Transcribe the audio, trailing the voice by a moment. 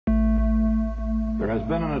There has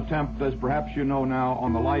been an attempt, as perhaps you know now,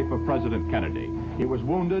 on the life of President Kennedy. He was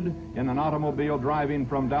wounded in an automobile driving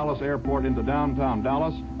from Dallas Airport into downtown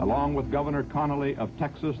Dallas, along with Governor Connally of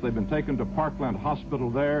Texas. They've been taken to Parkland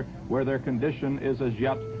Hospital there, where their condition is as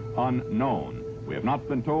yet unknown. We have not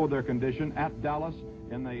been told their condition at Dallas.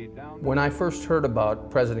 When I first heard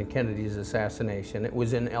about President Kennedy's assassination, it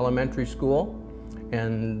was in elementary school,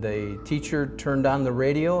 and the teacher turned on the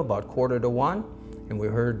radio about 1:45, and we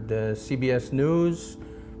heard CBS News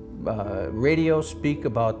radio speak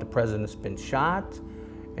about the president's been shot,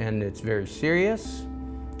 and it's very serious.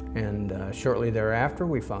 And shortly thereafter,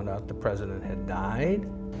 we found out the president had died.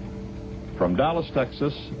 From Dallas,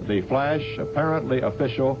 Texas, the flash, apparently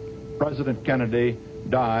official, President Kennedy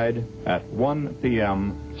died at 1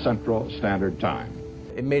 p.m. Central Standard Time.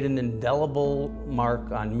 It made an indelible mark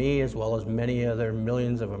on me as well as many other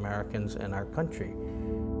millions of Americans in our country.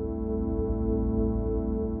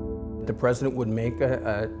 The president would make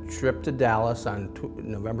a trip to Dallas on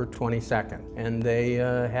November 22nd, and they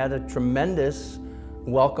had a tremendous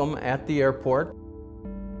welcome at the airport.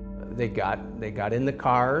 They got in the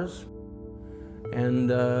cars, and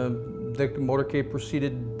the motorcade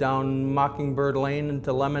proceeded down Mockingbird Lane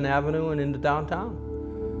into Lemon Avenue and into downtown.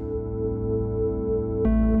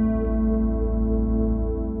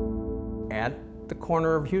 At the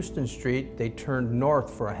corner of Houston Street, they turned north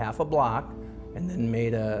for a half a block and then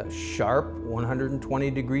made a sharp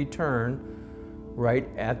 120-degree turn right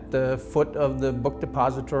at the foot of the book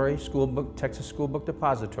depository, Texas School Book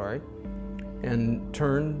Depository, and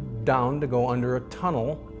turned down to go under a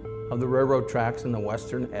tunnel of the railroad tracks on the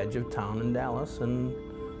western edge of town in Dallas, and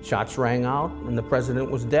shots rang out, and the president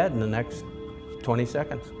was dead in the next 20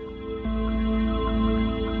 seconds.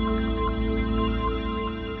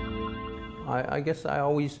 I guess I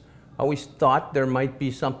always thought there might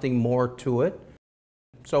be something more to it.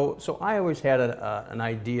 So I always had an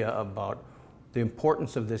idea about the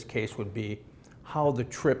importance of this case would be how the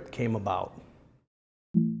trip came about.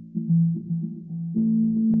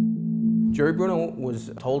 Jerry Bruno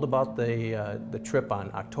was told about the trip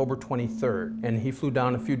on October 23rd, and he flew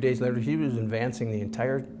down a few days later. He was advancing the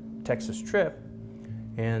entire Texas trip,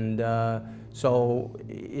 and so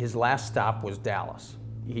his last stop was Dallas.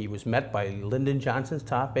 He was met by Lyndon Johnson's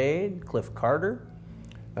top aide, Cliff Carter,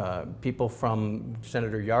 people from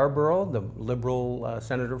Senator Yarborough, the liberal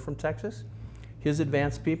senator from Texas, his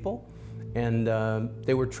advance people, and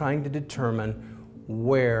they were trying to determine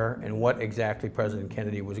where and what exactly President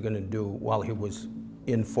Kennedy was going to do while he was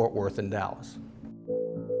in Fort Worth and Dallas.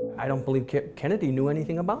 I don't believe Kennedy knew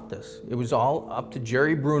anything about this. It was all up to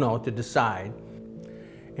Jerry Bruno to decide.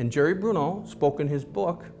 And Jerry Bruno spoke in his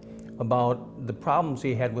book about the problems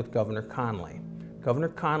he had with Governor Connally. Governor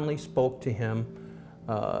Connally spoke to him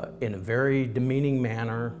in a very demeaning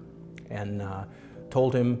manner and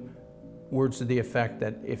told him words to the effect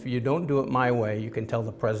that if you don't do it my way, you can tell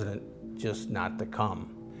the president just not to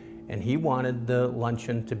come. And he wanted the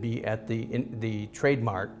luncheon to be at the Trade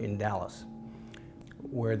Mart in Dallas,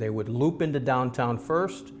 where they would loop into downtown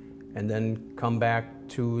first and then come back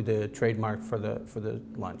to the Trade Mart for the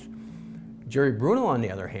lunch. Jerry Bruno, on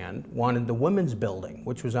the other hand, wanted the Women's Building,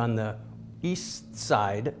 which was on the east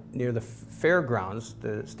side near the fairgrounds,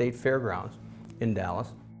 the state fairgrounds in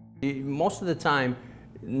Dallas. Most of the time,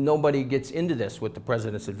 nobody gets into this with the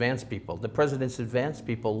president's advance people. The president's advance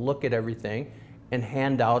people look at everything and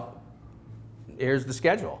hand out, here's the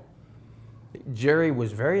schedule. Jerry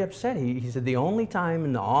was very upset. He said the only time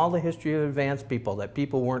in all the history of advance people that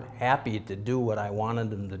people weren't happy to do what I wanted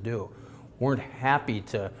them to do, weren't happy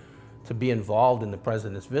to be involved in the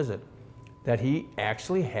president's visit, that he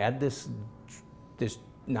actually had this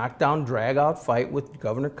knockdown, drag-out fight with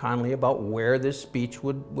Governor Connally about where this speech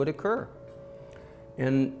would occur.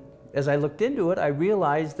 And as I looked into it, I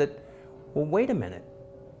realized that, well, wait a minute.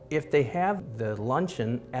 If they have the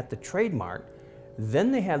luncheon at the Trade Mart,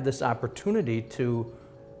 then they have this opportunity to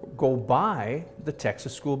go by the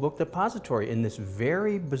Texas School Book Depository in this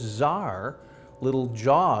very bizarre little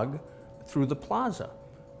jog through the plaza,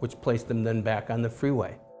 which placed them then back on the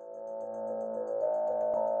freeway.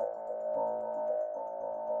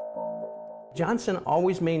 Johnson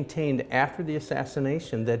always maintained after the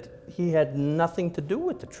assassination that he had nothing to do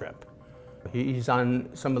with the trip. He's on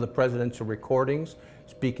some of the presidential recordings,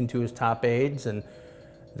 speaking to his top aides, and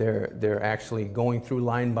they're actually going through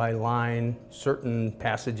line by line certain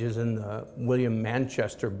passages in the William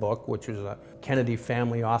Manchester book, which was a Kennedy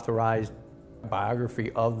family authorized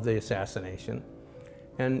biography of the assassination.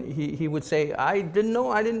 And he would say, I didn't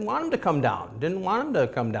want him to come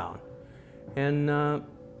down, And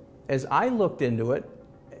as I looked into it,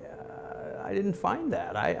 I didn't find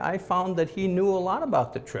that. I found that he knew a lot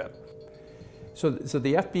about the trip. So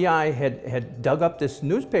the FBI had dug up this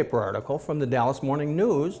newspaper article from the Dallas Morning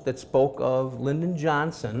News that spoke of Lyndon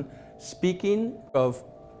Johnson speaking of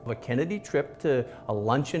a Kennedy trip to a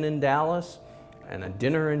luncheon in Dallas and a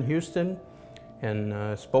dinner in Houston,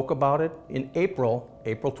 and spoke about it in April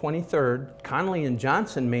 23rd. Connally and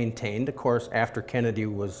Johnson maintained, of course, after Kennedy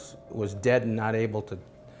was dead and not able to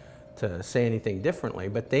say anything differently,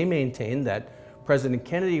 but they maintained that President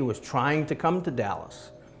Kennedy was trying to come to Dallas,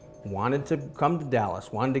 wanted to come to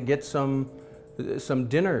Dallas, wanted to get some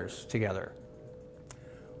dinners together.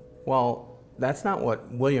 Well, that's not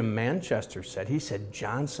what William Manchester said. He said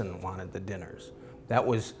Johnson wanted the dinners. That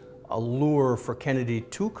was a lure for Kennedy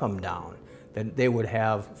to come down, that they would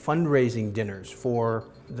have fundraising dinners for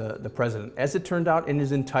the president. As it turned out, in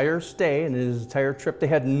his entire stay and in his entire trip, they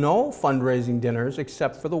had no fundraising dinners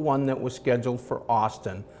except for the one that was scheduled for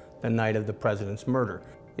Austin the night of the president's murder.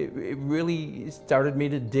 It really started me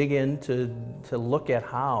to dig in to look at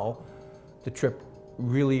how the trip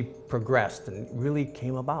really progressed and really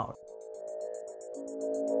came about.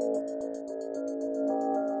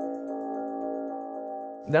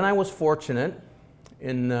 Then I was fortunate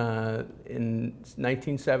in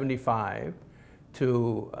 1975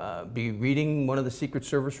 to be reading one of the Secret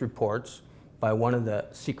Service reports by one of the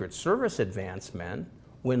Secret Service advance men,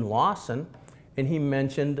 Win Lawson, and he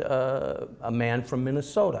mentioned a man from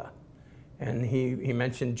Minnesota, and he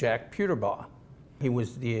mentioned Jack Puterbaugh. He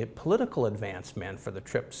was the political advance man for the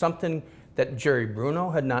trip, something that Jerry Bruno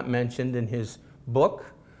had not mentioned in his book,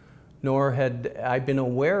 nor had I been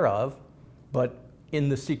aware of, but in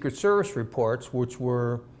the Secret Service reports, which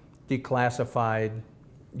were declassified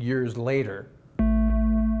years later.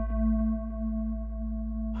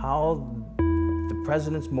 How the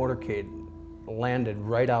president's motorcade landed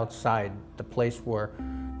right outside the place where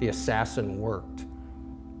the assassin worked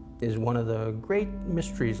is one of the great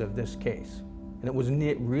mysteries of this case. And it was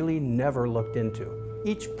really never looked into.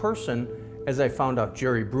 Each person, as I found out,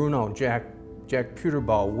 Jerry Bruno, Jack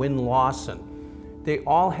Puterbaugh, Win Lawson, they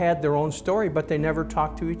all had their own story, but they never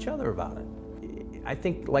talked to each other about it. I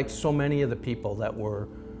think, like so many of the people that were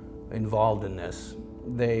involved in this,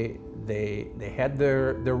 they had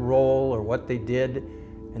their role or what they did,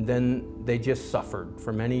 and then they just suffered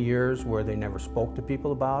for many years where they never spoke to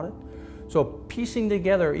people about it. So piecing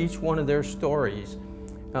together each one of their stories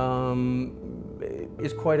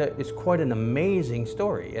is quite an amazing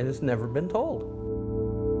story, and it's never been told.